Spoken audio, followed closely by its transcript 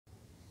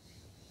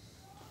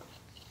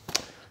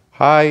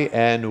Hi,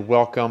 and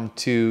welcome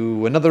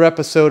to another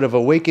episode of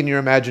Awaken Your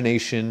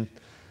Imagination.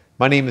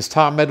 My name is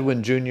Tom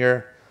Edwin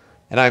Jr.,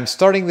 and I'm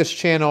starting this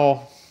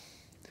channel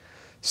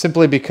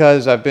simply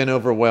because I've been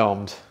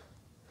overwhelmed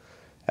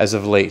as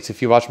of late.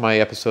 If you watch my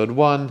episode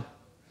 1,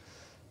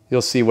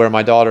 you'll see where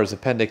my daughter's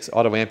appendix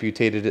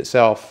auto-amputated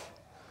itself,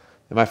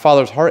 and my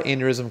father's heart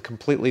aneurysm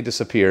completely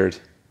disappeared,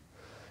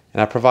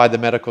 and I provide the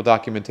medical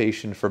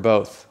documentation for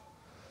both.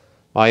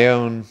 My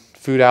own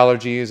food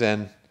allergies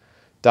and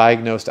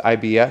diagnosed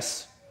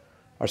IBS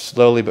are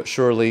slowly but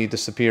surely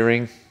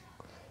disappearing.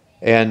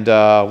 And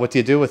what do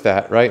you do with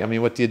that, right? I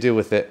mean, what do you do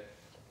with it?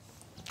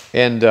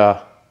 And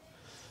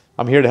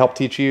I'm here to help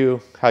teach you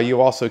how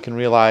you also can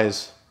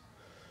realize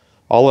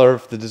all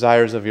of the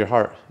desires of your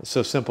heart. It's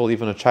so simple,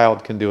 even a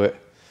child can do it.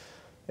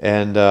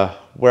 And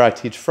where I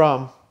teach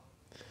from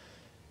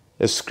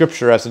is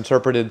Scripture as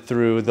interpreted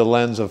through the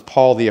lens of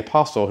Paul the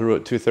Apostle, who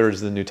wrote 2/3 of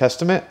the New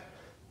Testament,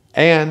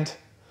 and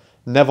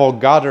Neville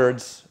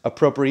Goddard's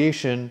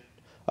appropriation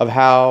of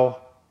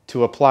how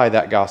to apply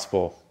that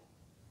gospel,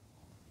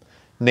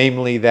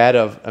 namely that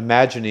of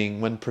imagining,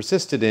 when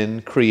persisted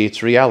in,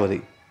 creates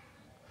reality.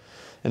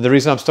 And the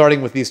reason I'm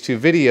starting with these two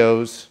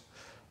videos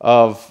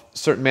of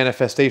certain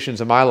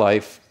manifestations in my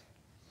life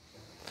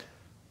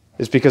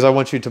is because I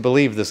want you to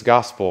believe this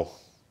gospel,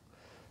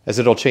 as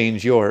it'll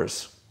change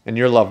yours and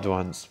your loved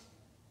ones.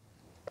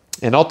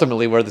 And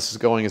ultimately where this is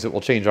going is it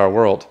will change our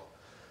world.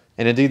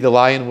 And indeed, the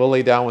lion will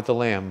lay down with the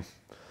lamb,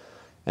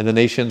 and the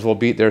nations will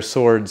beat their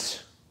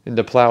swords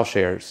into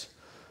plowshares.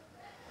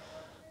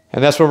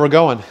 And that's where we're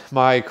going.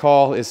 My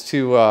call is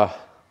to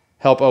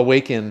help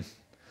awaken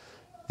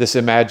this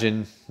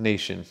imagined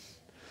nation,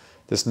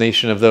 this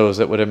nation of those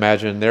that would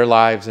imagine their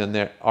lives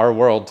and our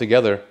world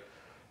together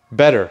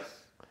better.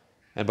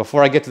 And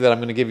before I get to that, I'm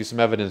going to give you some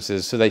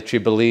evidences so that you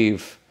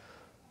believe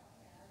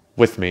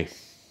with me.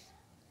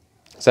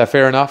 Is that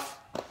fair enough?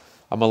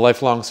 I'm a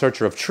lifelong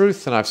searcher of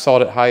truth, and I've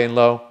sought it high and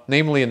low,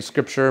 namely in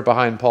Scripture,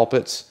 behind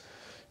pulpits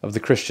of the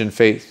Christian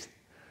faith.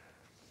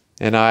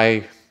 And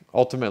I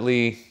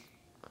ultimately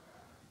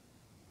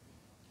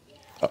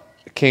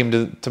came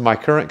to my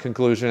current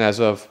conclusion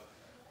as of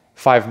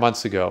 5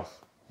 months ago,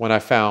 when I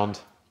found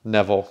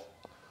Neville,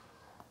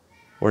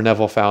 or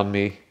Neville found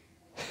me.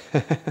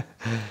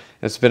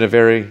 It's been a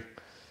very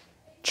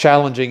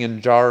challenging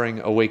and jarring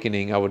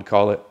awakening, I would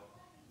call it,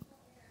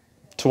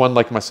 to one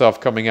like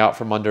myself coming out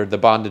from under the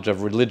bondage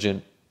of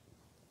religion,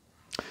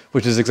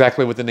 which is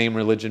exactly what the name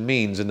religion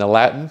means. In the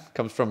Latin, it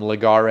comes from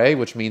ligare,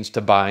 which means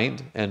to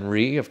bind, and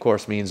re, of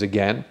course, means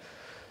again,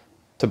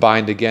 to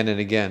bind again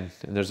and again.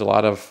 And there's a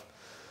lot of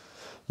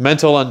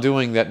mental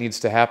undoing that needs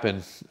to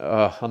happen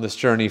on this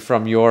journey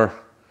from your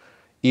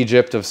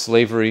Egypt of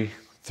slavery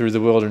through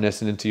the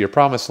wilderness and into your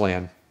promised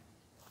land.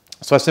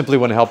 So I simply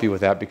want to help you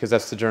with that, because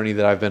that's the journey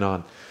that I've been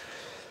on.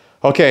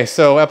 Okay,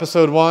 so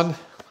episode 1,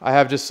 I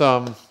have just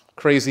some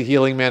crazy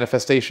healing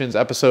manifestations.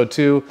 Episode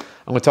 2,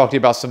 I'm going to talk to you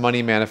about some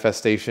money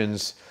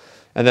manifestations.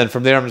 And then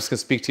from there, I'm just going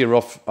to speak to you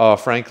real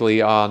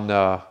frankly on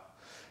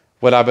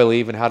what I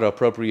believe and how to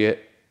appropriate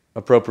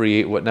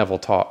what Neville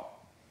taught,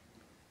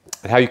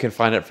 and how you can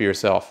find it for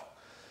yourself.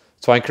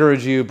 So I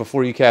encourage you,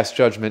 before you cast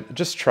judgment,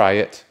 just try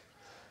it.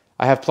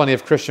 I have plenty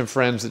of Christian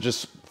friends that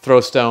just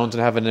throw stones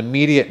and have an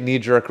immediate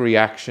knee-jerk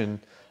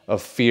reaction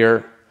of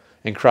fear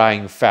and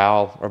crying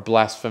foul or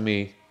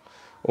blasphemy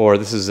or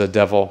this is a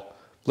devil.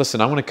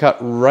 Listen, I'm going to cut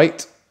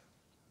right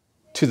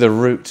to the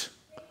root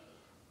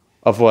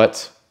of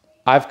what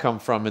I've come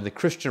from in the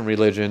Christian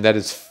religion that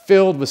is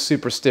filled with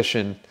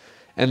superstition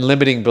and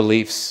limiting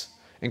beliefs,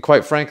 and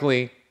quite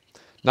frankly,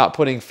 not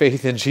putting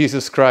faith in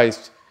Jesus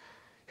Christ,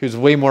 who's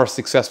way more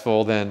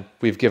successful than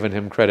we've given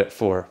him credit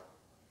for.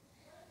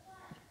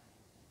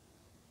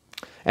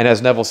 And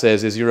as Neville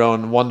says, is your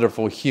own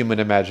wonderful human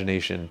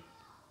imagination.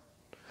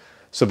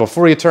 So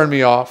before you turn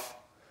me off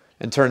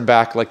and turn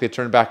back like they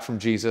turned back from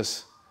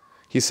Jesus,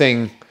 he's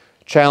saying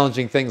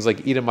challenging things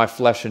like eat of my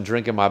flesh and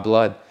drink of my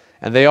blood.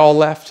 And they all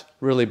left,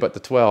 really, but the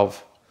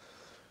 12.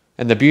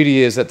 And the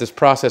beauty is that this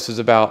process is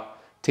about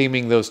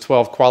taming those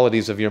 12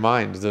 qualities of your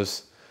mind,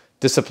 those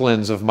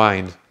disciplines of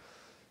mind,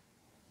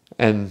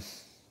 and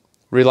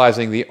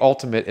realizing the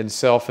ultimate in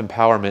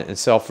self-empowerment and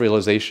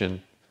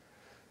self-realization.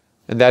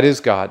 And that is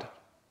God.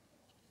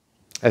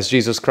 As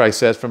Jesus Christ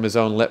says from his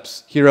own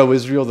lips, "Hear, O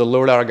Israel, the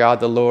Lord our God,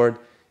 the Lord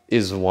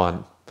is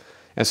one."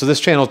 And so this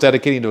channel is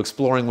dedicated to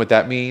exploring what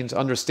that means,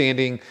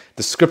 understanding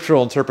the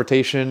scriptural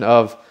interpretation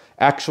of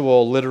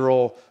actual,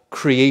 literal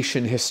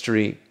creation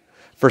history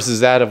versus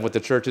that of what the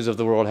churches of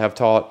the world have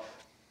taught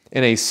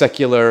in a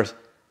secular,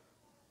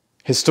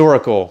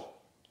 historical,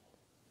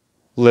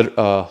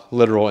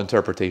 literal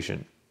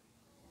interpretation.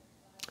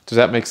 Does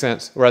that make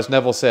sense? Whereas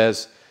Neville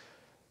says,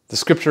 the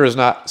scripture is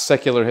not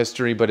secular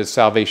history, but it's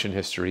salvation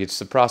history. It's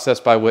the process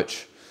by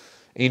which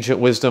ancient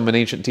wisdom and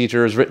ancient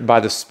teachers, written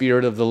by the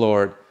Spirit of the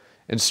Lord,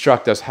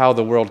 instruct us how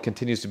the world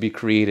continues to be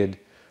created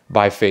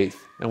by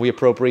faith. And we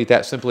appropriate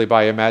that simply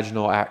by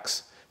imaginal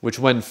acts, which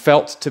when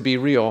felt to be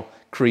real,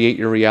 create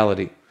your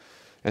reality.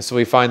 And so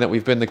we find that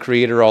we've been the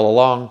creator all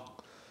along,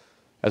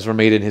 as we're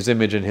made in his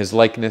image and his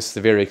likeness,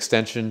 the very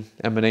extension,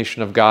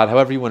 emanation of God.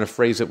 However you want to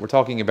phrase it, we're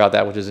talking about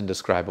that which is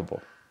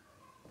indescribable.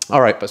 All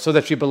right, but so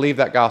that you believe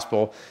that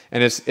gospel,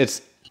 and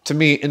it's to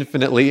me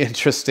infinitely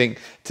interesting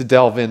to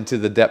delve into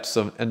the depths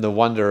of and the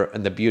wonder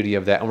and the beauty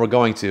of that, and we're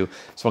going to.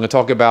 So I'm going to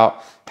talk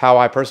about how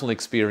I personally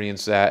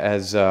experience that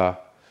as, I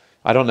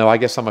don't know, I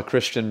guess I'm a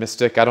Christian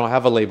mystic. I don't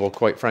have a label,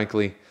 quite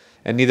frankly,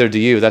 and neither do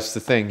you. That's the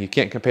thing. You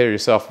can't compare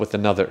yourself with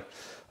another.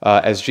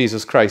 As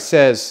Jesus Christ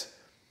says,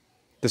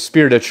 the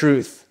Spirit of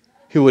truth,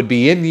 who would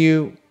be in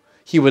you,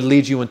 he would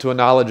lead you into a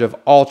knowledge of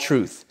all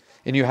truth,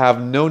 and you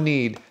have no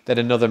need that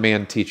another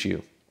man teach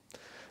you.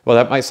 Well,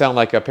 that might sound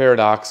like a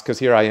paradox because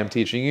here I am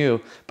teaching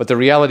you, but the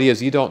reality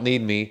is you don't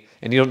need me,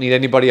 and you don't need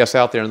anybody else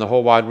out there in the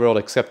whole wide world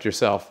except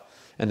yourself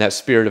and that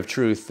Spirit of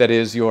truth that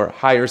is your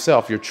higher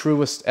self, your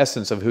truest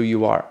essence of who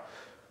you are.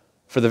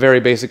 For the very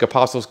basic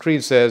Apostles'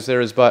 Creed says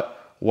there is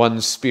but one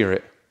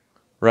Spirit,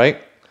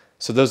 right?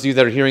 So those of you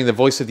that are hearing the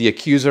voice of the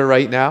accuser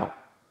right now,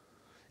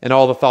 and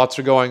all the thoughts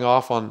are going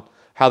off on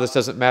how this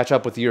doesn't match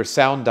up with your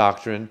sound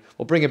doctrine,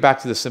 we'll bring it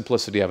back to the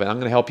simplicity of it. I'm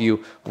going to help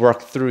you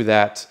work through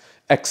that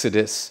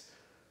exodus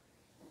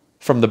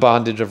from the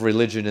bondage of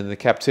religion and the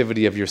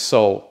captivity of your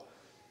soul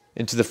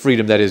into the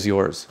freedom that is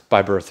yours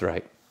by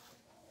birthright.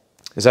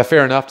 Is that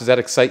fair enough? Does that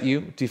excite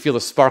you? Do you feel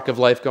the spark of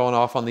life going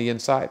off on the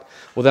inside?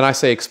 Well, then I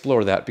say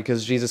explore that,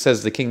 because Jesus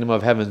says the kingdom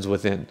of heaven's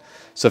within.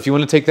 So if you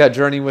want to take that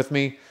journey with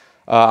me,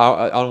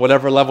 on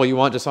whatever level you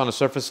want, just on a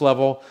surface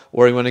level,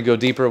 or you want to go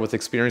deeper with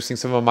experiencing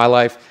some of my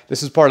life,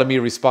 this is part of me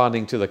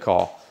responding to the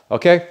call.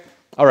 Okay?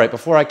 All right,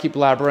 before I keep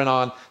blabbering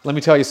on, let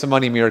me tell you some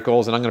money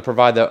miracles, and I'm going to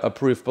provide a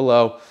proof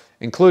below,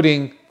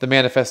 including the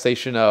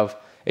manifestation of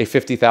a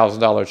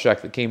 $50,000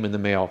 check that came in the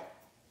mail.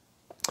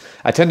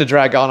 I tend to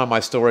drag on my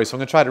story, so I'm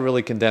going to try to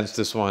really condense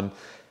this one.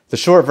 The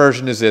short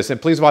version is this,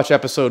 and please watch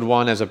episode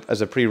 1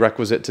 as a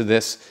prerequisite to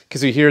this,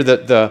 because you hear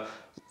that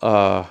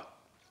the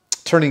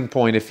turning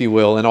point, if you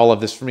will, in all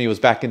of this for me was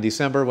back in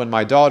December when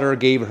my daughter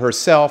gave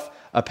herself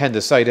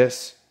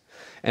appendicitis,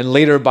 and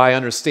later by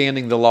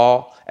understanding the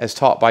law as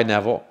taught by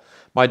Neville,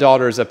 my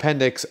daughter's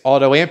appendix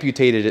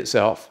auto-amputated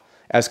itself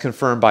as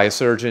confirmed by a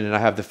surgeon, and I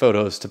have the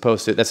photos to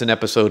post it. That's in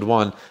episode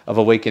 1 of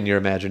Awaken Your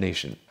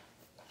Imagination.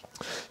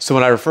 So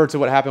when I refer to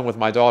what happened with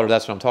my daughter,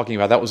 that's what I'm talking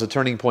about. That was a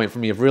turning point for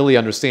me of really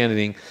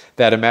understanding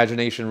that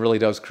imagination really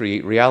does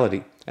create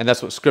reality. And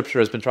that's what Scripture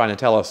has been trying to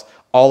tell us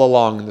all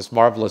along in this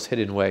marvelous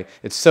hidden way.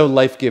 It's so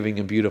life-giving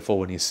and beautiful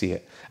when you see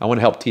it. I want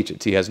to help teach it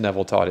to you as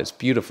Neville taught it. It's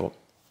beautiful.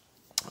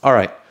 All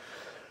right.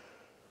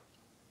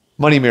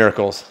 Money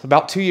miracles.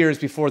 About 2 years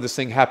before this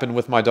thing happened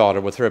with my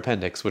daughter, with her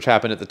appendix, which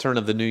happened at the turn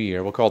of the new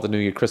year. We'll call it the new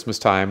year, Christmas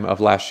time of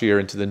last year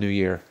into the new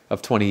year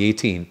of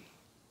 2018.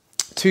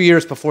 2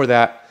 years before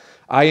that,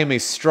 I am a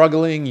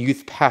struggling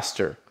youth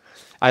pastor.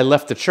 I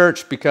left the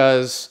church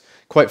because,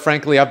 quite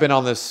frankly, I've been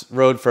on this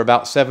road for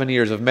about 7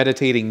 years of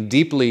meditating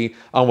deeply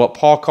on what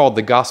Paul called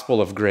the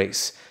gospel of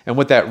grace and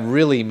what that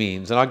really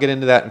means. And I'll get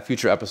into that in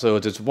future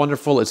episodes. It's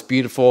wonderful. It's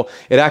beautiful.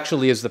 It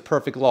actually is the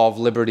perfect law of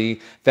liberty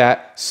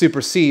that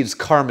supersedes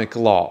karmic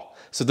law.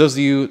 So those of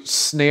you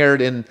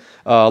snared in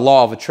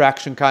law of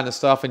attraction kind of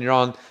stuff, and you're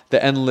on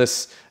the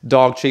endless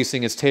dog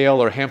chasing its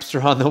tail or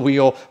hamster on the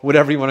wheel,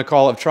 whatever you want to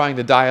call it, trying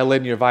to dial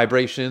in your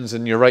vibrations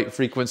and your right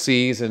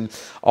frequencies and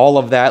all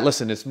of that.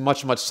 Listen, it's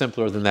much, much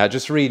simpler than that.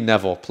 Just read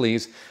Neville,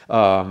 please.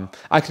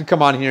 I could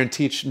come on here and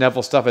teach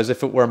Neville stuff as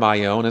if it were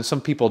my own, and some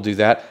people do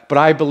that, but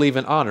I believe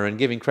in honor and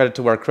giving credit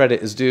to where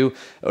credit is due.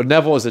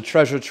 Neville is a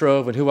treasure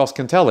trove, and who else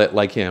can tell it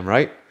like him,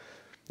 right?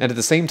 And at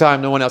the same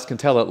time, no one else can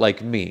tell it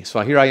like me.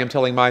 So here I am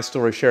telling my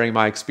story, sharing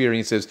my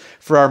experiences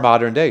for our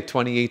modern day,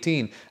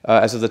 2018,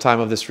 as of the time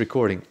of this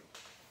recording.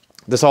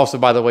 This also,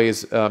 by the way,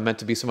 is meant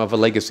to be some of a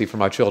legacy for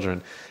my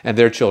children and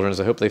their children,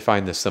 as I hope they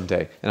find this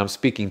someday. And I'm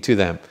speaking to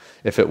them,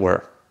 if it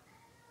were.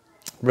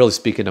 I'm really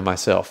speaking to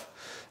myself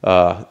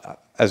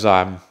as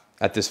I'm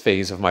at this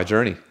phase of my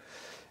journey.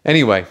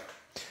 Anyway,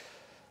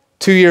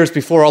 2 years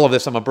before all of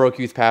this, I'm a broke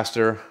youth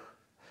pastor.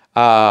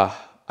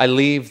 I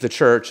leave the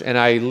church, and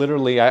I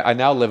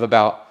now live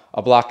about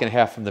a block and a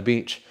half from the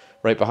beach,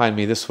 right behind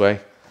me this way.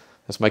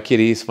 That's my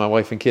kiddies, my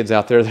wife and kids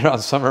out there. They're on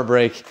summer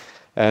break,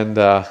 and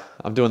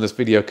I'm doing this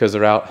video because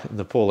they're out in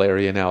the pool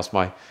area now. It's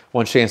my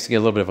one chance to get a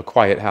little bit of a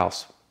quiet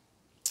house.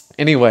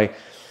 Anyway,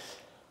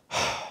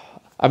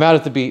 I'm out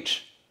at the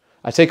beach.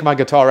 I take my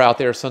guitar out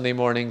there Sunday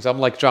mornings. I'm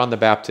like John the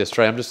Baptist,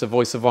 right? I'm just a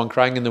voice of one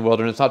crying in the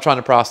wilderness, not trying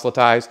to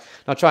proselytize,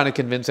 not trying to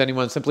convince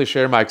anyone, simply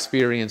share my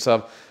experience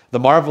of the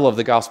marvel of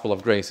the gospel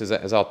of grace,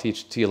 as I'll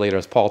teach to you later,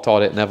 as Paul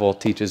taught it. Neville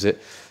teaches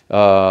it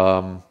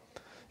in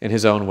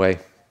his own way.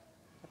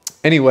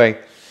 Anyway,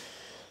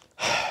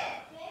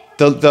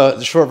 the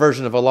short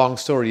version of a long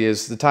story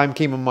is the time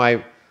came in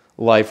my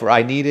life where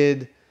I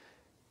needed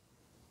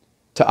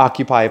to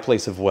occupy a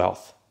place of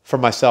wealth for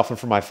myself and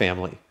for my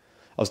family.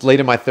 I was late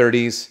in my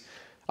 30s.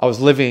 I was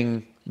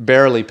living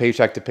barely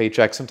paycheck to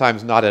paycheck,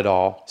 sometimes not at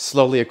all,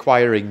 slowly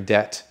acquiring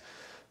debt,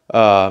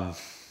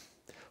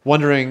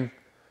 wondering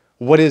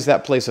what is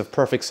that place of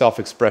perfect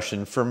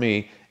self-expression for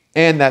me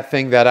and that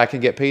thing that I can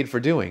get paid for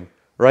doing,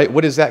 right?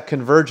 What is that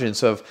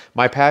convergence of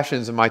my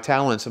passions and my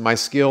talents and my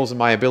skills and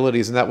my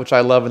abilities and that which I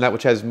love and that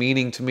which has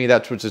meaning to me,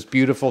 that which is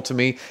beautiful to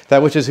me,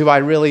 that which is who I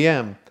really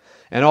am,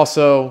 and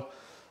also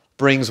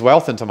brings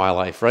wealth into my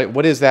life, right?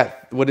 What is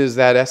that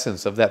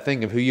essence of that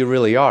thing of who you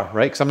really are,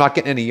 right? Because I'm not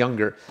getting any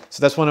younger.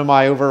 So that's one of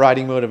my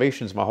overriding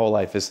motivations my whole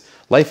life is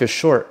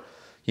short.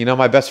 You know,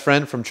 my best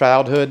friend from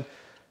childhood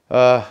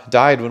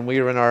died when we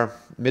were in our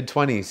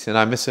mid-20s, and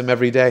I miss him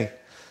every day.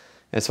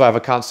 And so I have a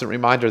constant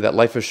reminder that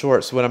life is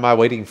short, so what am I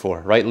waiting for,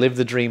 right? Live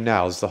the dream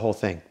now is the whole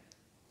thing.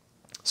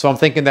 So I'm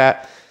thinking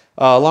that,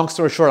 long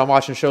story short, I'm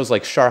watching shows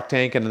like Shark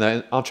Tank, and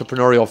the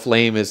entrepreneurial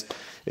flame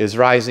is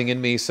rising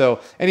in me. So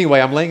anyway,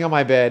 I'm laying on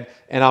my bed,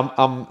 and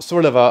I'm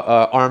sort of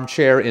a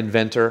armchair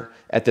inventor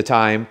at the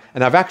time,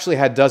 and I've actually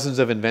had dozens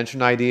of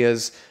invention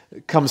ideas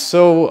come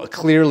so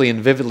clearly and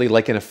vividly,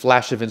 like in a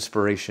flash of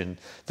inspiration.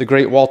 The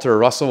great Walter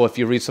Russell, if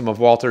you read some of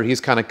Walter, he's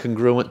kind of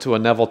congruent to a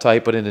Neville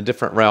type, but in a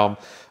different realm.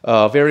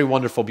 Very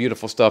wonderful,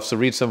 beautiful stuff. So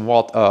read some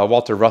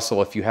Walter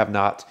Russell if you have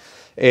not.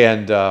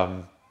 And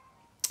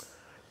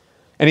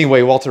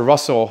anyway, Walter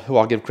Russell, who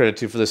I'll give credit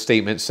to for this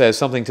statement, says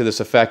something to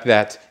this effect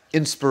that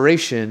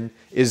inspiration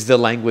is the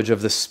language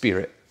of the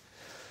spirit.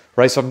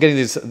 Right? So I'm getting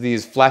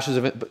these flashes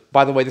of it. But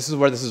by the way, this is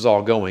where this is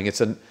all going.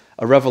 It's a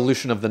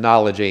revolution of the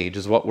knowledge age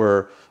is what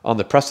we're on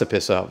the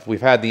precipice of.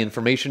 We've had the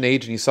information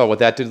age, and you saw what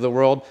that did to the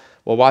world.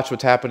 Well, watch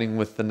what's happening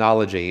with the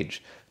knowledge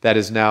age. That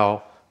is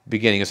now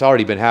beginning. It's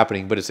already been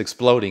happening, but it's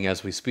exploding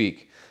as we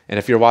speak. And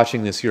if you're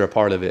watching this, you're a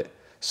part of it.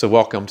 So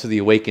welcome to the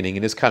awakening.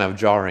 It is kind of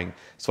jarring.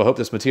 So I hope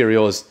this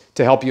material is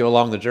to help you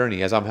along the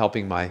journey as I'm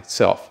helping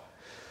myself.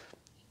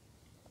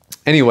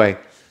 Anyway,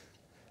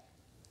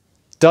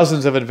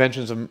 dozens of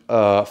inventions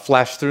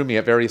flashed through me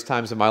at various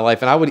times in my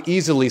life. And I would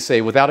easily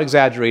say, without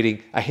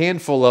exaggerating, a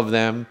handful of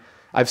them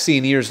I've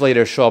seen years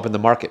later show up in the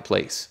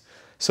marketplace.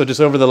 So just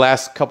over the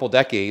last couple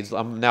decades,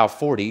 I'm now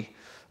 40,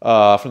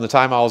 from the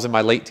time I was in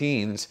my late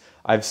teens,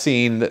 I've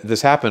seen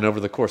this happen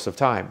over the course of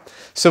time.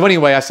 So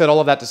anyway, I said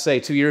all of that to say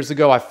 2 years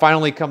ago, I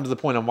finally come to the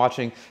point I'm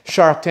watching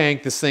Shark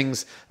Tank. This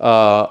thing's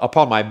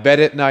upon my bed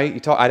at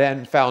night. I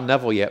hadn't found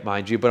Neville yet,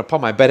 mind you, but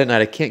upon my bed at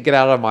night, I can't get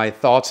out of my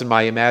thoughts and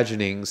my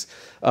imaginings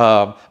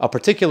a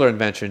particular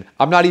invention.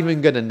 I'm not even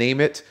going to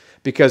name it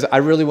because I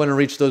really want to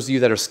reach those of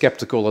you that are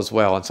skeptical as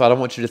well. And so I don't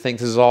want you to think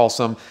this is all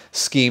some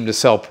scheme to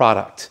sell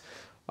product.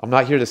 I'm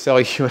not here to sell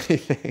you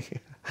anything.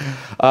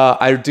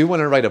 I do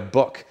want to write a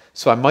book.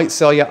 So I might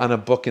sell you on a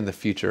book in the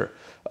future.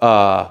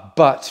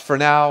 But for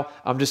now,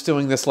 I'm just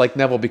doing this like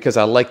Neville because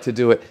I like to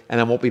do it and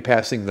I won't be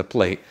passing the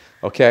plate,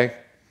 okay?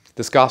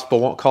 This gospel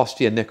won't cost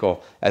you a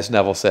nickel, as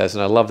Neville says,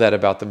 and I love that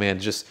about the man.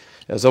 Just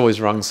has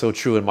always rung so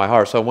true in my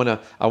heart. So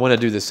I want to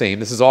do the same.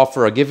 This is all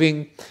for a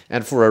giving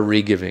and for a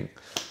re-giving.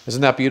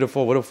 Isn't that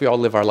beautiful? What if we all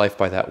live our life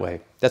by that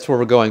way? That's where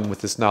we're going with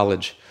this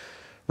knowledge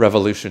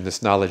revolution,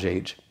 this knowledge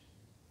age.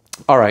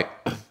 All right.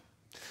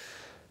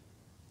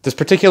 This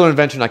particular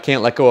invention I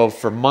can't let go of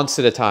for months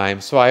at a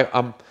time, so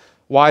I'm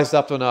wised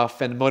up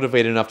enough and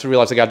motivated enough to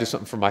realize I got to do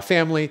something for my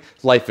family.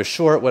 Life is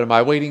short. What am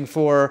I waiting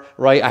for,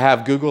 right? I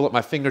have Google at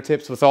my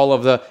fingertips with all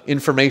of the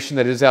information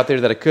that is out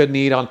there that I could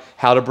need on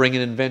how to bring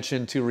an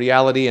invention to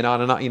reality and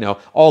on, you know,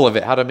 all of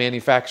it, how to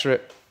manufacture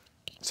it.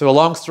 So a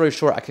long story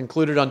short, I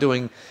concluded on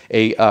doing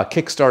a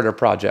Kickstarter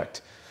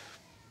project.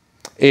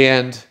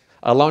 And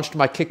I launched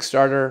my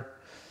Kickstarter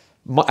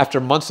after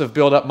months of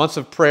build-up, months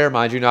of prayer,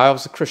 mind you. Now, I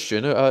was a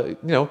Christian,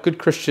 good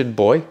Christian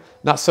boy.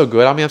 Not so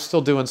good. I mean, I'm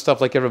still doing stuff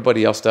like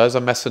everybody else does.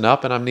 I'm messing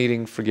up, and I'm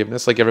needing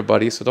forgiveness like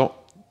everybody. So don't...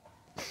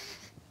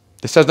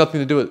 This has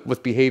nothing to do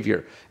with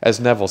behavior,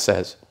 as Neville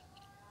says.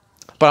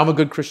 But I'm a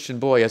good Christian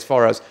boy as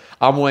far as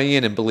I'm weighing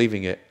in and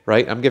believing it,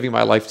 right? I'm giving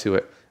my life to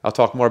it. I'll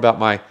talk more about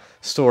my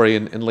story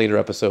in later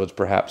episodes,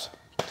 perhaps.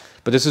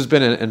 But this has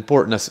been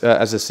important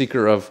as a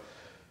seeker of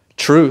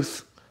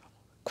truth,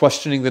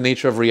 questioning the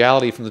nature of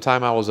reality from the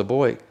time I was a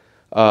boy.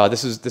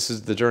 This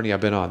is the journey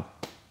I've been on.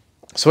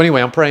 So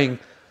anyway, I'm praying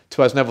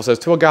to, as Neville says,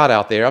 to a God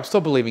out there. I'm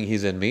still believing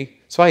He's in me.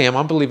 So I am.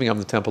 I'm believing I'm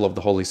the temple of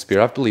the Holy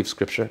Spirit. I've believed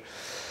Scripture.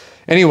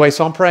 Anyway,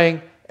 so I'm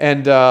praying,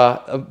 and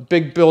a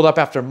big build-up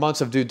after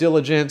months of due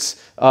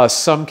diligence,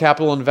 some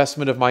capital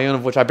investment of my own,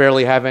 of which I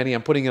barely have any.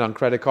 I'm putting it on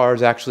credit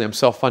cards. Actually, I'm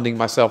self-funding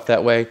myself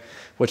that way,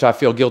 which I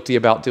feel guilty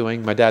about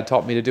doing. My dad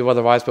taught me to do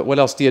otherwise, but what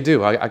else do you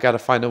do? I got to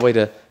find a way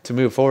to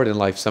move forward in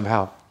life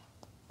somehow.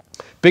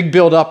 Big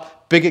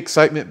build-up, big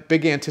excitement,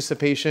 big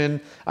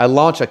anticipation. I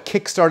launch a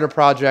Kickstarter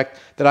project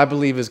that I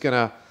believe is going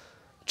to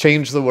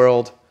change the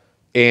world.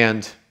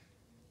 And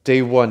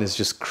day one is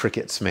just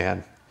crickets,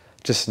 man.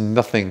 Just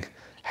nothing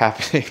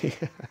happening.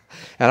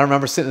 And I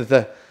remember sitting at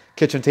the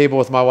kitchen table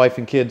with my wife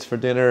and kids for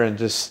dinner and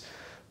just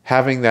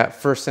having that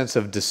first sense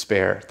of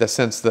despair, that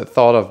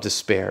thought of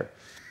despair.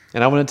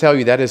 And I want to tell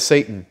you, that is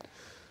Satan.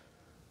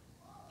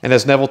 And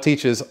as Neville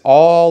teaches,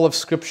 all of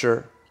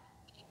Scripture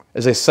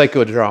is a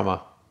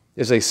psychodrama.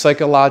 Is a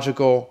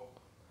psychological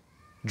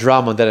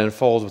drama that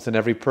unfolds within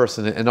every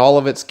person, and all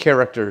of its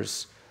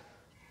characters,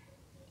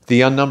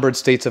 the unnumbered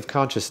states of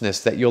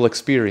consciousness that you'll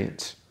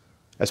experience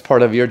as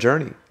part of your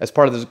journey, as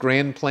part of this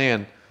grand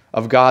plan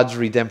of God's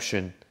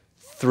redemption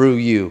through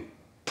you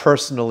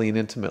personally and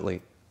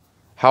intimately.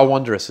 How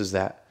wondrous is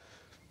that?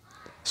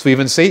 So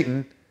even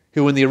Satan,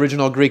 who in the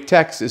original Greek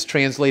text is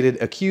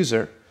translated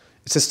accuser,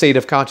 it's a state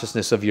of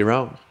consciousness of your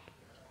own.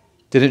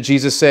 Didn't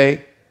Jesus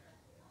say,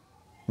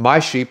 my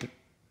sheep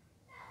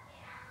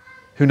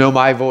who know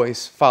my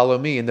voice follow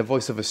me, and the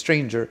voice of a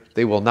stranger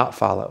they will not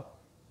follow?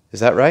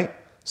 Is that right?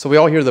 So we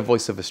all hear the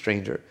voice of a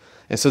stranger.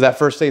 And so that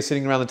first day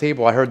sitting around the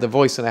table, I heard the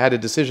voice and I had a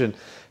decision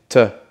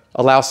to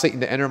allow Satan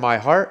to enter my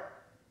heart,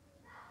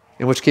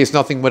 in which case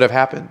nothing would have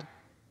happened,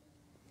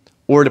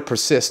 or to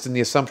persist in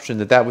the assumption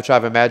that that which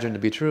I've imagined to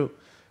be true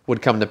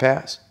would come to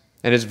pass.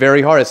 And it's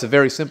very hard. It's a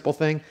very simple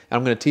thing. And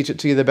I'm going to teach it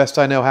to you the best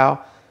I know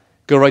how.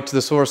 Go right to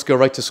the source, go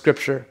right to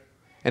Scripture,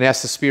 and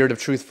ask the Spirit of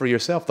truth for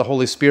yourself, the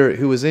Holy Spirit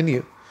who is in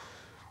you.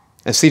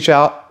 And search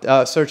out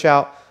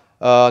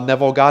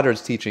Neville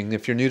Goddard's teaching.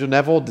 If you're new to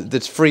Neville,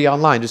 that's free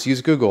online. Just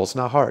use Google. It's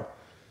not hard.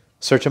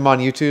 Search him on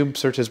YouTube.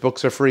 Search his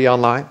books are free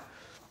online.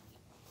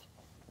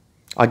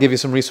 I'll give you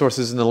some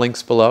resources in the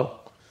links below,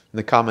 in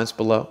the comments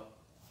below.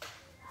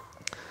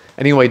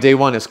 Anyway, day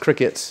one is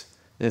crickets.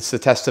 And it's the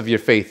test of your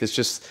faith. It's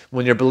just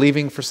when you're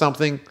believing for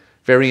something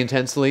very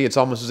intensely, it's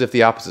almost as if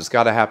the opposite's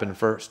got to happen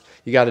first.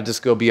 You got to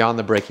just go beyond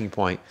the breaking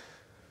point.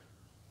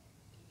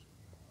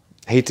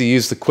 I hate to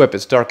use the quip,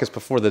 it's darkest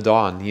before the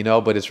dawn,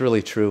 but it's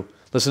really true.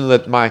 Listen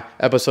to my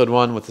episode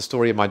 1 with the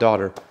story of my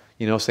daughter.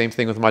 Same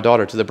thing with my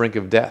daughter, to the brink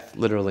of death,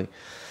 literally.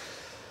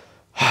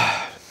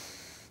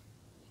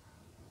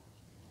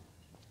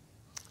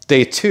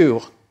 Day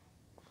 2,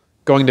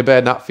 going to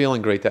bed, not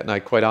feeling great that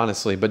night, quite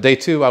honestly. But day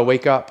 2, I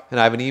wake up and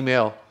I have an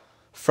email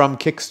from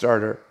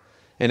Kickstarter.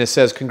 And it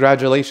says,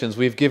 congratulations,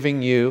 we've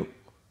given you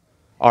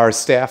our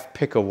Staff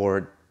Pick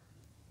Award.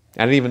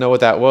 I didn't even know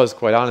what that was,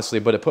 quite honestly,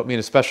 but it put me in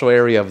a special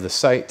area of the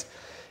site.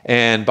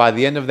 And by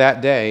the end of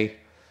that day,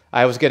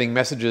 I was getting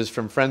messages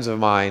from friends of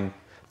mine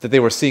that they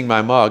were seeing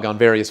my mug on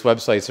various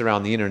websites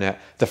around the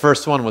internet. The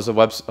first one was a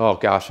website, oh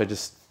gosh, I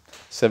just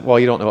said, well,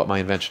 you don't know what my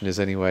invention is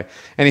anyway.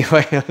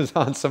 Anyway, it was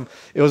on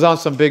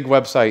some big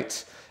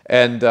websites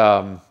and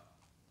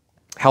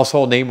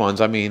household name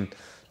ones. I mean,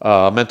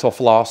 Mental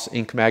Floss,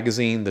 Inc.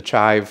 magazine, The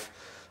Chive,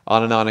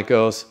 on it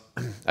goes.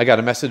 I got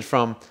a message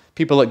from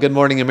people at Good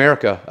Morning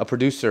America, a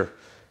producer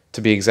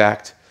to be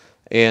exact,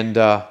 and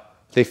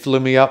they flew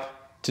me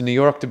up to New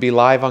York to be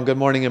live on Good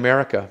Morning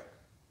America.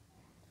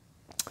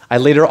 I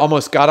later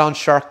almost got on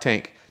Shark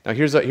Tank. Now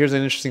here's an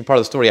interesting part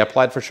of the story. I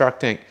applied for Shark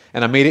Tank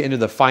and I made it into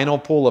the final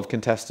pool of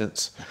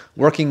contestants,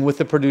 working with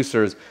the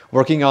producers,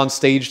 working on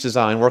stage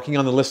design, working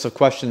on the list of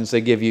questions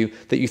they give you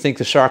that you think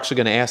the sharks are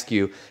going to ask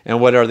you and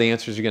what are the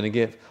answers you're going to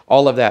give.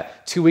 All of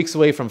that. 2 weeks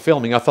away from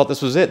filming, I thought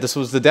this was it. This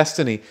was the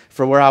destiny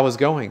for where I was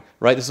going,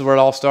 right? This is where it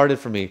all started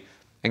for me.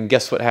 And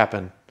guess what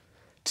happened?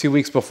 2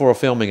 weeks before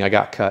filming, I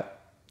got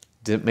cut.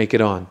 Didn't make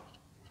it on.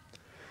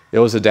 It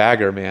was a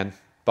dagger, man.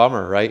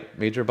 Bummer, right?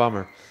 Major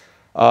bummer.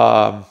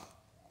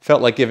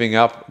 Felt like giving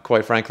up,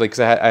 quite frankly, because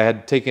I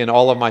had taken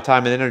all of my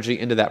time and energy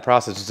into that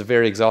process. It's a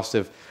very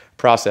exhaustive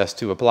process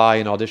to apply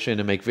and audition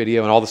and make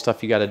video and all the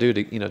stuff you got to do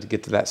to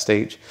get to that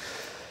stage.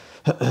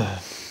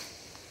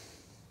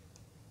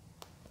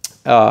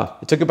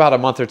 It took about a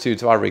month or two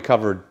till I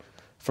recovered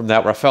from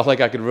that, where I felt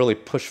like I could really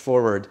push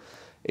forward.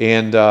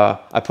 And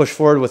I pushed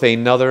forward with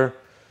another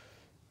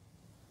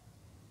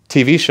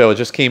TV show. It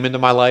just came into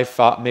my life.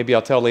 Maybe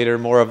I'll tell later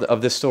more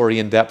of this story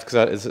in depth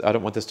because I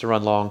don't want this to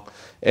run long.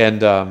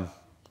 And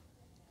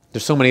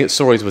there's so many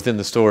stories within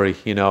the story,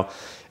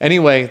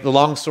 Anyway, the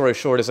long story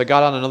short is I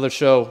got on another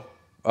show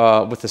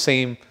with the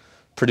same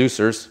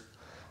producers.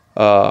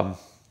 And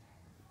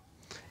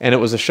it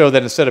was a show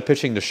that instead of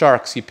pitching to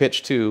sharks, he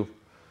pitched to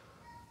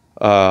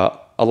a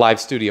live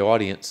studio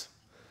audience.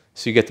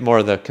 So you get more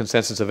of the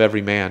consensus of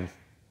every man.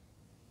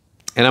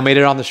 And I made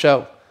it on the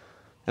show.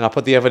 And I'll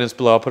put the evidence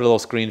below. I'll put a little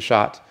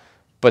screenshot.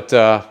 But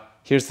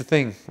here's the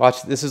thing.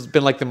 Watch, this has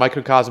been like the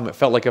microcosm, it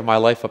felt like, of my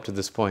life up to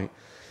this point.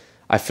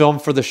 I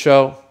filmed for the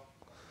show.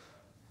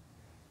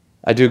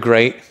 I do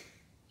great.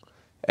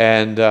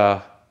 And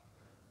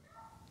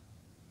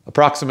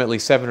approximately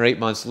 7 or 8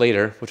 months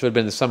later, which would have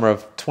been the summer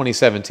of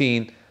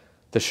 2017,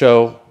 the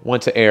show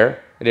went to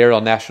air. It aired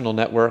on National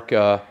Network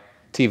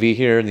TV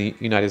here in the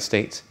United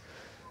States.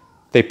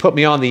 They put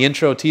me on the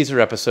intro teaser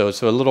episode,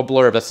 so a little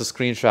blurb, that's the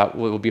screenshot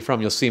will be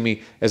from. You'll see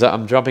me as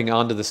I'm jumping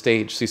onto the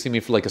stage. So you see me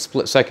for like a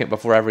split second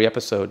before every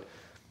episode.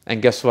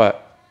 And guess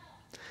what?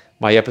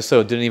 My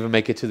episode didn't even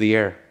make it to the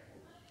air.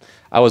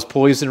 I was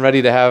poised and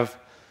ready to have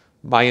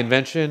my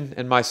invention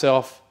and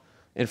myself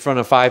in front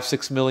of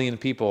 5-6 million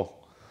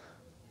people.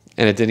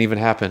 And it didn't even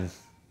happen.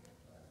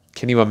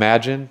 Can you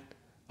imagine?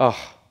 Oh,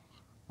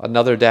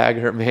 another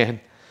dagger,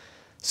 man.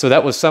 So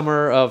that was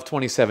summer of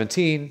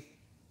 2017.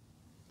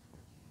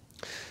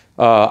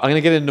 I'm going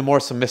to get into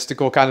some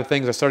mystical kind of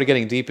things. I started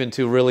getting deep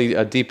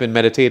into deep in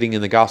meditating in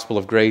the gospel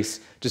of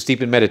grace, just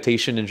deep in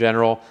meditation in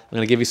general. I'm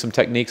going to give you some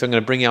techniques. I'm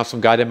going to bring out some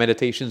guided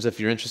meditations if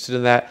you're interested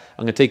in that.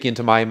 I'm going to take you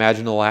into my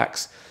imaginal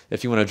acts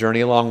if you want to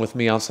journey along with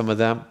me on some of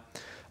them.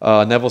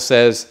 Neville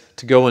says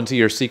to go into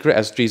your secret,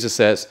 as Jesus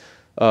says,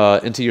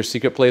 into your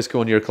secret place,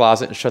 go into your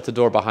closet and shut the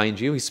door behind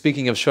you. He's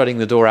speaking of shutting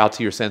the door out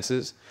to your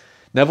senses.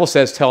 Neville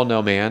says, tell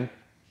no man.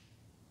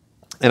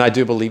 And I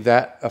do believe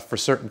that for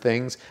certain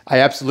things. I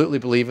absolutely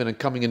believe in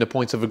coming into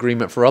points of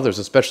agreement for others,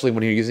 especially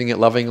when you're using it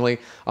lovingly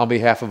on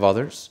behalf of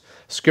others.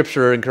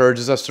 Scripture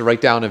encourages us to write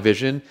down a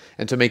vision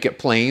and to make it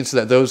plain so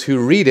that those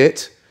who read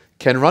it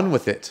can run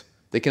with it.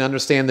 They can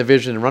understand the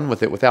vision and run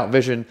with it. Without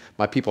vision,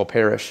 my people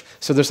perish.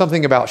 So there's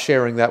something about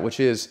sharing that which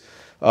is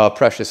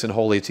precious and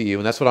holy to you.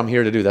 And that's what I'm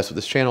here to do. That's what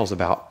this channel is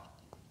about.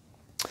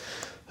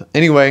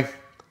 Anyway,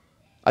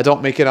 I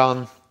don't make it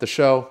on the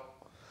show.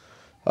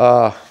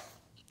 My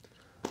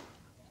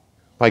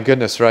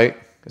goodness, right?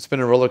 It's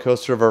been a roller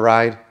coaster of a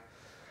ride.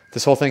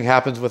 This whole thing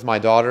happens with my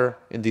daughter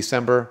in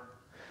December,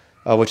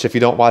 which if you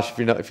don't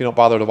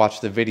bother to watch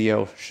the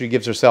video, she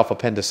gives herself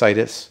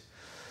appendicitis.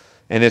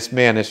 And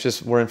it's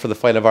just, we're in for the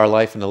fight of our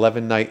life, an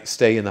 11-night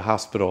stay in the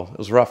hospital. It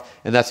was rough.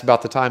 And that's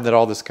about the time that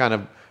all this kind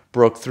of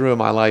broke through in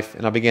my life,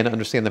 and I began to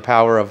understand the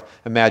power of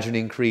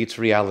imagining creates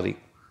reality.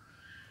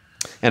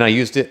 And I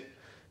used it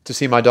to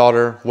see my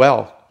daughter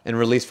well and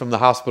released from the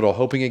hospital,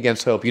 hoping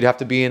against hope. You'd have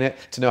to be in it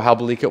to know how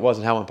bleak it was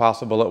and how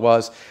impossible it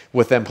was,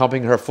 with them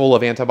pumping her full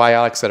of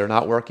antibiotics that are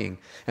not working.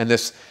 And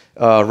this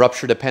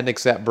ruptured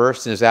appendix that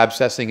burst and is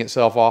abscessing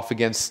itself off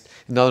against,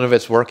 none of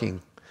it's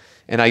working.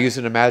 And I used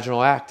an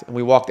imaginal act, and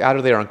we walked out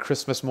of there on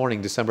Christmas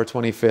morning, December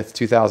 25th,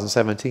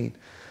 2017.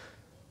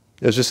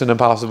 It was just an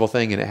impossible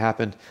thing, and it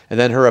happened. And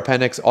then her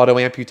appendix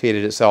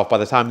auto-amputated itself. By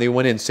the time they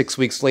went in 6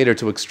 weeks later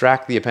to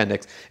extract the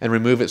appendix and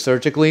remove it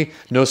surgically,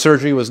 no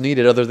surgery was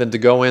needed other than to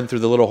go in through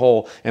the little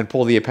hole and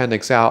pull the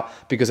appendix out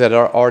because it had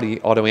already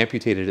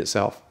auto-amputated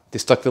itself. They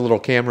stuck the little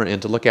camera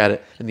in to look at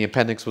it, and the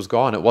appendix was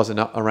gone. It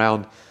wasn't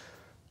around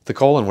the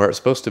colon where it's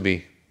supposed to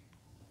be.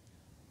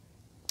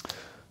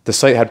 The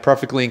site had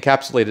perfectly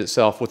encapsulated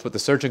itself with what the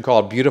surgeon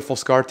called beautiful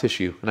scar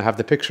tissue. And I have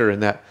the picture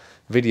in that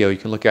video. You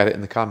can look at it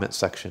in the comments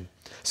section.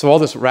 So all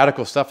this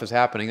radical stuff is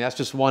happening. That's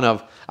just one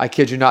of, I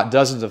kid you not,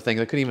 dozens of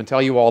things. I couldn't even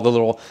tell you all the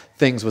little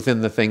things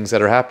within the things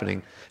that are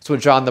happening. It's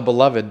what John the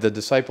Beloved, the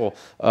disciple,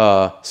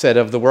 said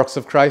of the works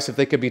of Christ. If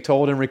they could be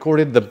told and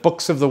recorded, the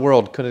books of the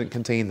world couldn't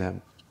contain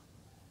them.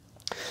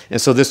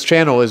 And so this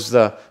channel is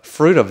the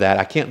fruit of that.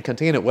 I can't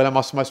contain it. What am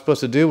I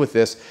supposed to do with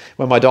this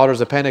when my daughter's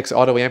appendix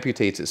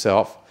auto-amputates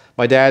itself?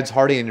 My dad's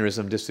heart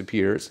aneurysm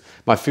disappears.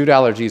 My food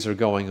allergies are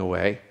going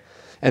away.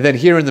 And then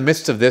here in the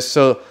midst of this,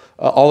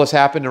 all this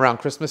happened around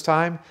Christmas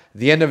time.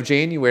 The end of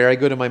January, I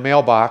go to my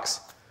mailbox,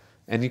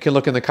 and you can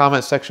look in the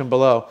comment section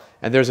below,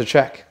 and there's a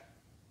check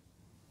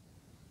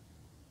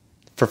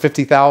for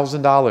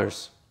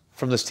 $50,000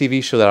 from this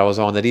TV show that I was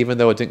on, that even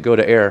though it didn't go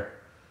to air,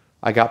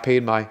 I got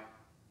paid my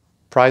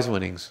prize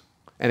winnings.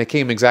 And it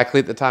came exactly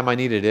at the time I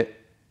needed it.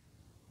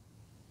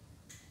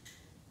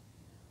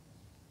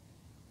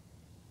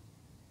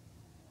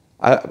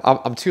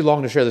 I'm too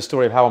long to share the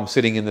story of how I'm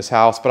sitting in this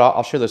house, but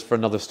I'll share this for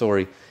another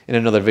story in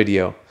another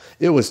video.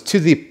 It was to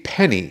the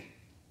penny,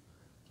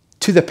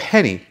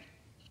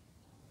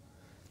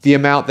 the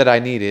amount that I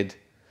needed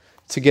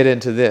to get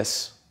into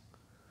this,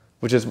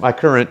 which is my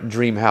current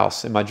dream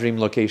house and my dream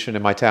location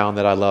in my town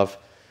that I love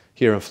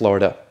here in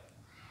Florida.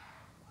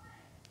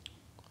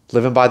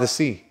 Living by the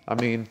sea. I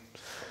mean,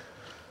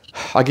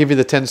 I'll give you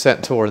the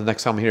 10-cent tour the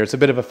next time I'm here. It's a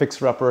bit of a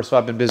fixer-upper, so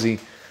I've been busy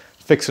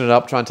fixing it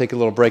up, trying to take a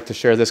little break to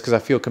share this because I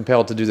feel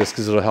compelled to do this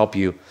because it'll help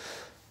you.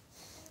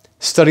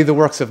 Study the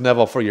works of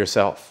Neville for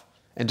yourself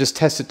and just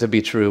test it to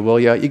be true, will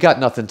you? You got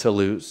nothing to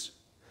lose.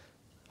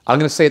 I'm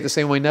going to say it the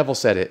same way Neville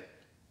said it.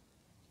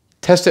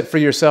 Test it for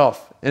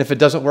yourself, and if it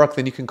doesn't work,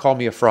 then you can call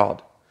me a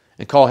fraud,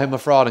 and call him a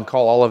fraud, and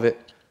call all of it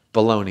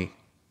baloney.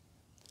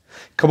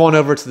 Come on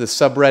over to the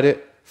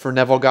subreddit for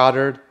Neville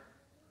Goddard,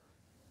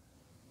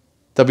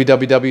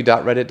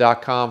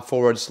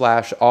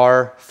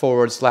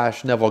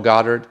 www.reddit.com/r/Neville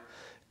Goddard.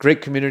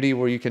 Great community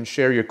where you can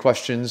share your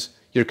questions,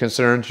 your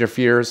concerns, your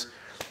fears.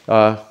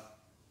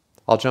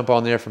 I'll jump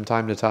on there from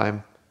time to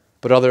time.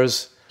 But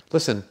others,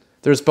 listen,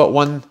 there's but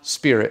one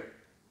Spirit,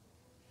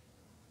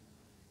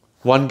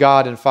 one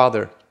God and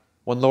Father,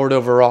 one Lord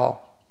over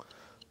all,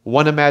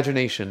 one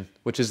imagination,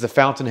 which is the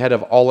fountainhead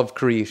of all of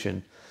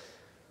creation.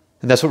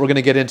 And that's what we're going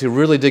to get into,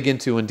 really dig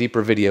into in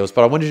deeper videos.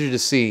 But I wanted you to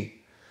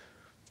see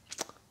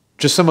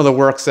just some of the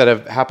works that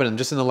have happened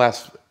just in the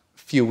last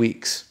few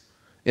weeks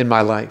in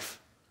my life.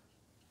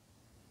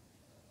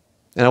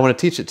 And I want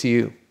to teach it to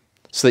you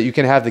so that you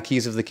can have the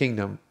keys of the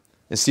kingdom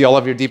and see all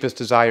of your deepest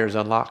desires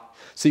unlocked,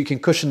 so you can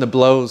cushion the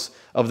blows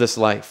of this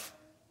life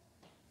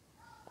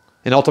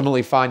and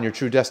ultimately find your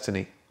true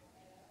destiny.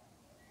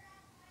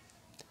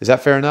 Is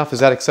that fair enough?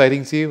 Is that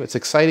exciting to you? It's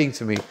exciting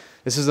to me.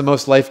 This is the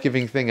most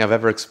life-giving thing I've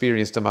ever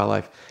experienced in my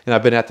life, and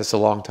I've been at this a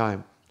long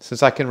time,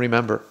 since I can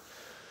remember.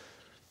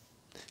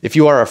 If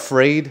you are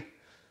afraid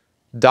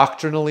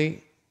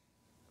doctrinally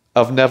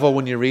of Neville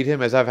when you read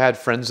him, as I've had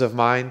friends of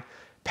mine,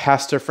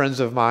 pastor friends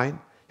of mine,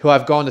 who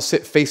I've gone to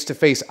sit face to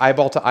face,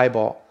 eyeball to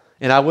eyeball,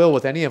 and I will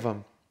with any of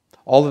them.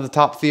 All of the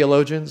top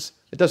theologians,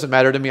 it doesn't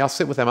matter to me. I'll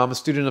sit with them. I'm a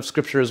student of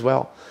Scripture as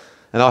well,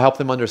 and I'll help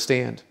them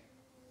understand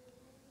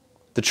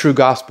the true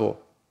gospel,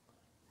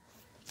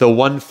 the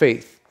one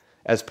faith,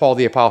 as Paul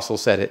the Apostle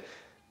said it.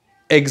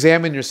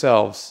 Examine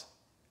yourselves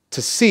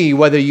to see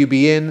whether you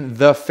be in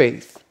the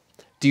faith.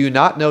 Do you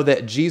not know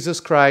that Jesus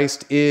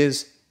Christ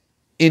is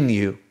in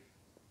you?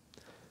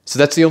 So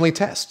that's the only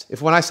test.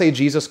 If when I say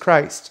Jesus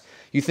Christ,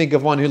 you think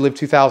of one who lived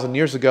 2,000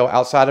 years ago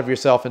outside of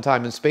yourself in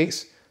time and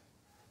space,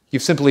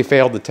 you've simply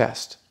failed the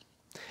test.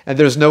 And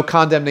there's no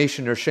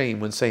condemnation or shame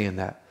when saying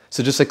that.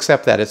 So just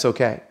accept that. It's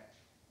okay.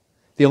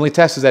 The only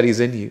test is that he's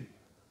in you,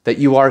 that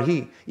you are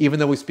he. Even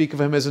though we speak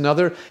of him as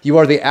another, you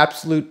are the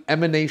absolute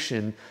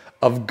emanation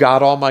of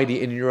God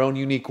Almighty in your own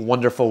unique,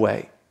 wonderful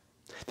way.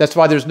 That's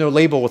why there's no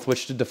label with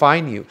which to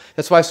define you.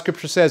 That's why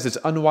Scripture says it's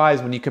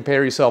unwise when you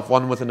compare yourself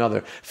one with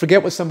another.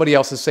 Forget what somebody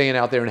else is saying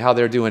out there and how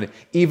they're doing it.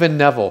 Even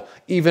Neville,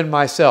 even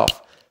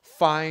myself.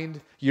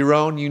 Find your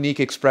own unique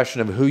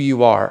expression of who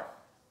you are.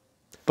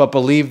 But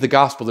believe the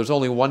gospel. There's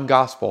only one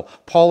gospel.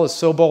 Paul is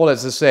so bold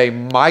as to say,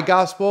 my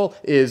gospel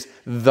is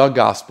the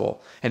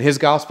gospel. And his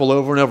gospel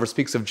over and over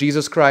speaks of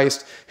Jesus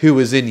Christ who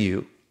is in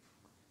you.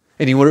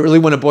 And you really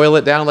want to boil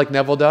it down like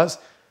Neville does?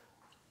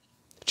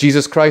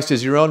 Jesus Christ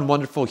is your own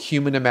wonderful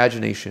human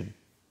imagination.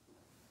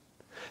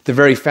 The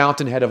very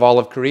fountainhead of all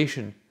of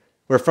creation,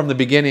 where from the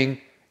beginning,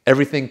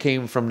 everything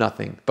came from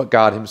nothing but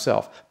God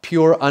himself.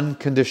 Pure,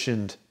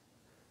 unconditioned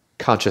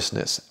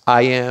consciousness.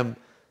 I am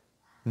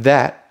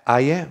that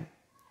I am.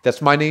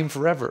 That's my name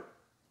forever.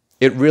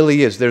 It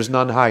really is. There's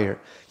none higher.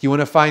 You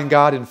want to find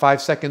God in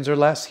 5 seconds or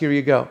less? Here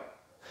you go.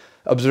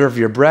 Observe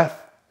your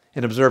breath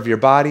and observe your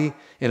body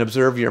and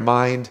observe your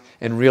mind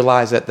and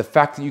realize that the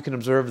fact that you can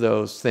observe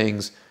those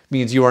things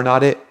means you are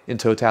not it in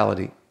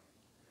totality.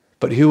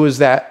 But who is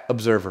that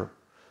observer?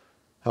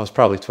 That was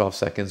probably 12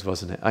 seconds,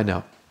 wasn't it? I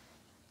know.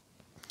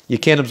 You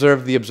can't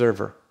observe the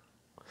observer.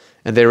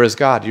 And there is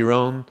God, your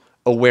own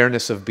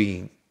awareness of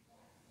being.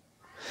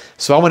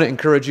 So I want to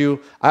encourage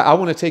you. I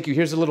want to take you,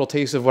 here's a little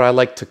taste of what I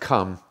like to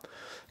come.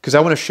 Because I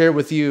want to share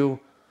with you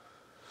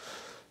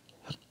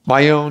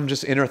my own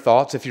just inner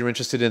thoughts, if you're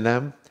interested in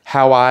them.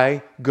 How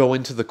I go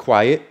into the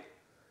quiet.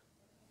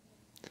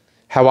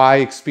 How I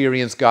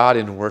experience God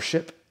in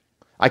worship.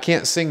 I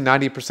can't sing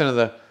 90% of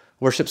the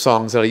worship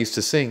songs that I used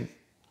to sing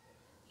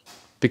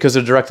because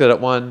they're directed at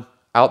one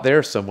out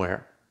there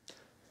somewhere.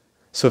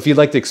 So if you'd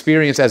like to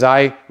experience as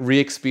I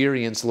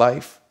re-experience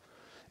life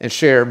and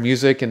share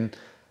music and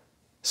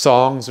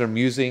songs or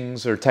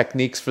musings or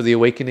techniques for the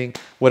awakening,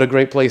 what a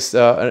great place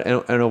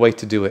and a way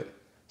to do it.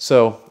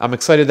 So I'm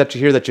excited that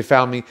you're here, that you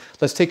found me.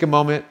 Let's take a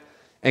moment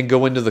and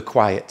go into the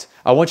quiet.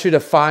 I want you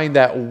to find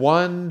that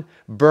one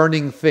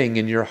burning thing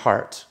in your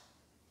heart.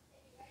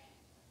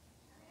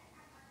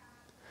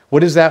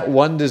 What is that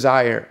one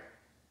desire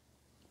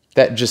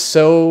that just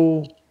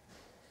so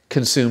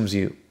consumes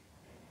you?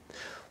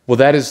 Well,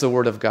 that is the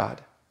Word of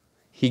God.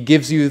 He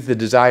gives you the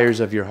desires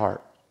of your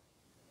heart.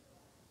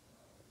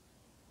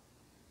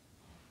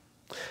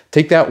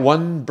 Take that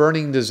one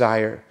burning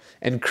desire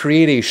and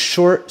create a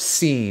short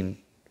scene,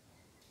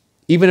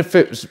 even if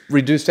it's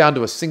reduced down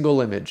to a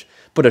single image,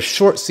 but a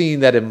short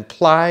scene that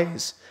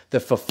implies the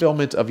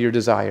fulfillment of your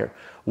desire.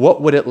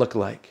 What would it look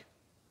like?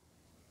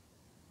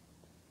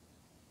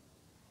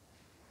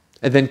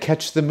 And then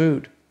catch the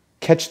mood,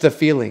 catch the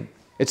feeling.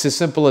 It's as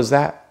simple as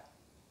that.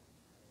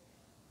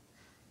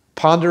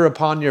 Ponder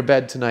upon your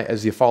bed tonight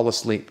as you fall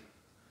asleep.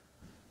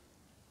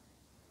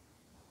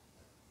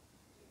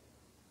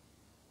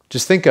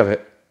 Just think of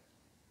it.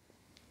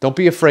 Don't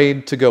be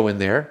afraid to go in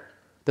there.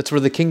 That's where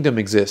the kingdom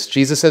exists.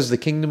 Jesus says the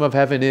kingdom of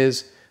heaven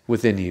is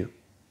within you.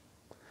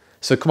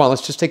 So come on,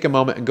 let's just take a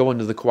moment and go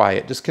into the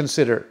quiet. Just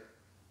consider.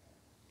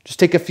 Just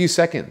take a few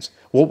seconds.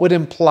 What would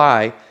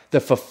imply the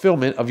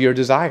fulfillment of your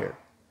desire?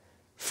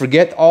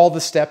 Forget all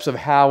the steps of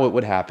how it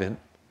would happen.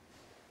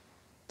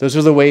 Those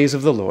are the ways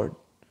of the Lord.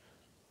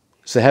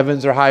 So the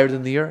heavens are higher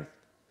than the earth.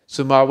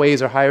 So my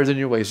ways are higher than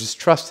your ways. Just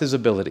trust his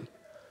ability.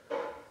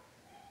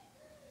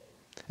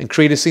 And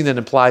create a scene that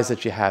implies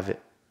that you have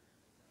it.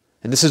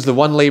 And this is the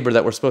one labor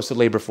that we're supposed to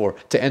labor for,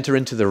 to enter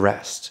into the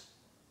rest.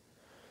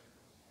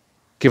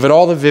 Give it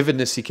all the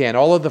vividness you can,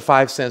 all of the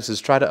 5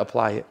 senses, try to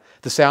apply it.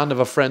 The sound of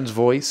a friend's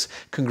voice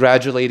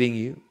congratulating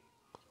you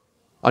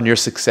on your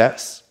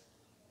success.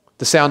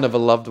 The sound of a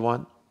loved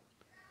one.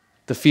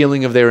 The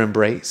feeling of their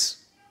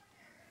embrace.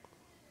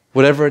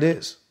 Whatever it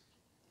is.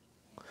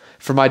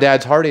 For my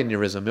dad's heart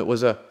aneurysm, it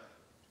was a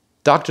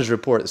doctor's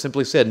report that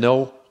simply said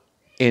no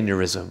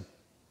aneurysm.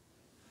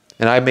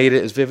 And I made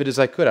it as vivid as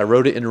I could. I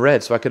wrote it in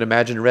red so I could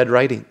imagine red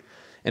writing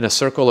and a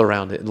circle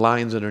around it and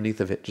lines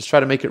underneath of it. Just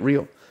try to make it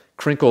real.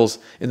 Crinkles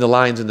in the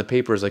lines in the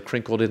paper as I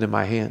crinkled it in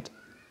my hand.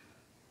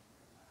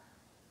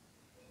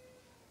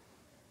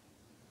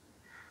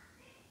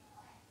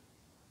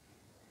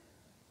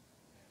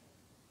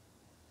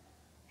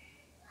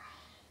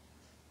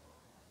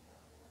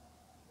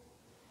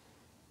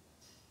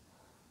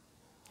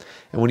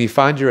 And when you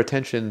find your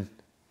attention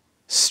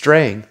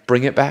straying,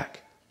 bring it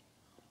back.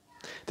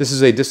 This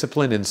is a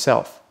discipline in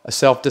self, a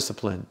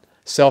self-discipline,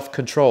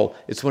 self-control.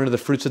 It's one of the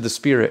fruits of the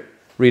Spirit.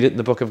 Read it in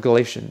the book of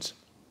Galatians.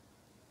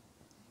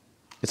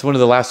 It's one of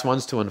the last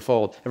ones to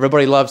unfold.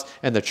 Everybody loves,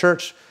 and the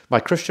church, my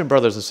Christian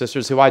brothers and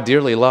sisters who I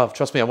dearly love,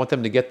 trust me, I want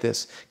them to get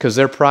this because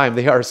they're primed.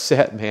 They are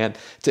set, man,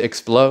 to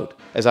explode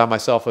as I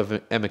myself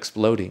am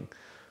exploding.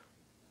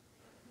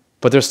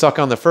 But they're stuck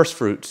on the first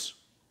fruits.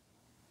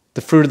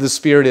 The fruit of the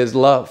Spirit is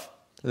love.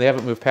 And they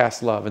haven't moved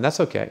past love, and that's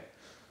okay.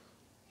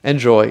 And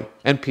joy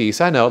and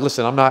peace. I know,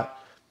 listen,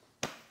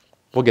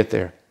 we'll get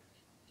there.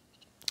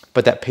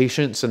 But that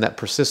patience and that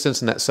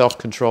persistence and that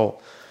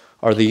self-control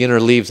are the inner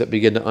leaves that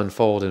begin to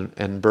unfold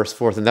and burst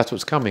forth. And that's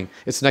what's coming.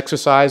 It's an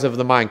exercise of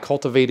the mind,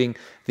 cultivating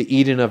the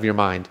Eden of your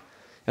mind.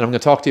 And I'm going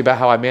to talk to you about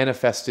how I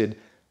manifested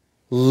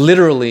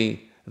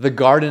literally the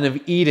Garden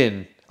of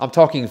Eden. I'm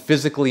talking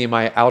physically in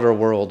my outer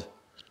world.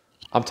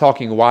 I'm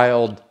talking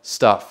wild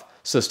stuff.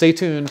 So stay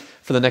tuned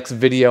for the next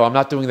video. I'm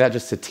not doing that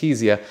just to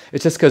tease you.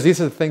 It's just because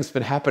these are the things that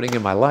have been happening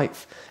in my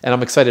life. And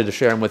I'm excited to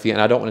share them with you.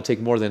 And I don't want to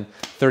take more than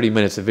 30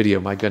 minutes of video.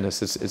 My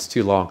goodness, it's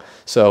too long.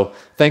 So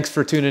thanks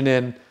for tuning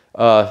in.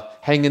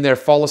 Hang in there.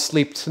 Fall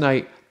asleep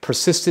tonight,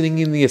 persisting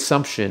in the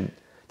assumption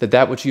that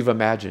that which you've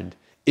imagined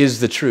is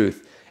the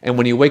truth. And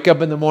when you wake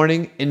up in the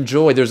morning,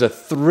 enjoy. There's a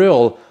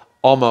thrill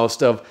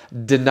almost of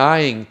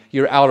denying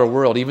your outer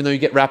world. Even though you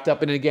get wrapped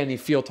up in it again, you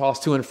feel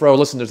tossed to and fro.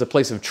 Listen, there's a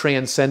place of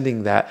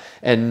transcending that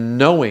and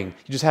knowing.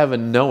 You just have a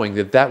knowing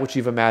that that which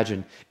you've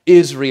imagined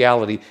is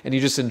reality. And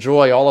you just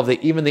enjoy all of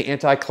even the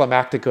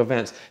anticlimactic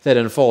events that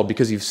unfold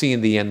because you've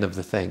seen the end of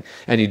the thing.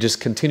 And you just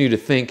continue to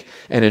think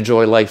and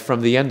enjoy life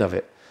from the end of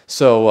it.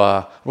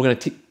 So we're going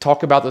to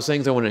talk about those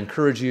things. I want to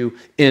encourage you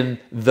in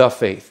the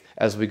faith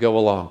as we go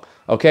along.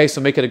 Okay,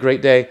 so make it a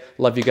great day.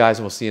 Love you guys,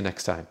 and we'll see you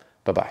next time.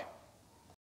 Bye-bye.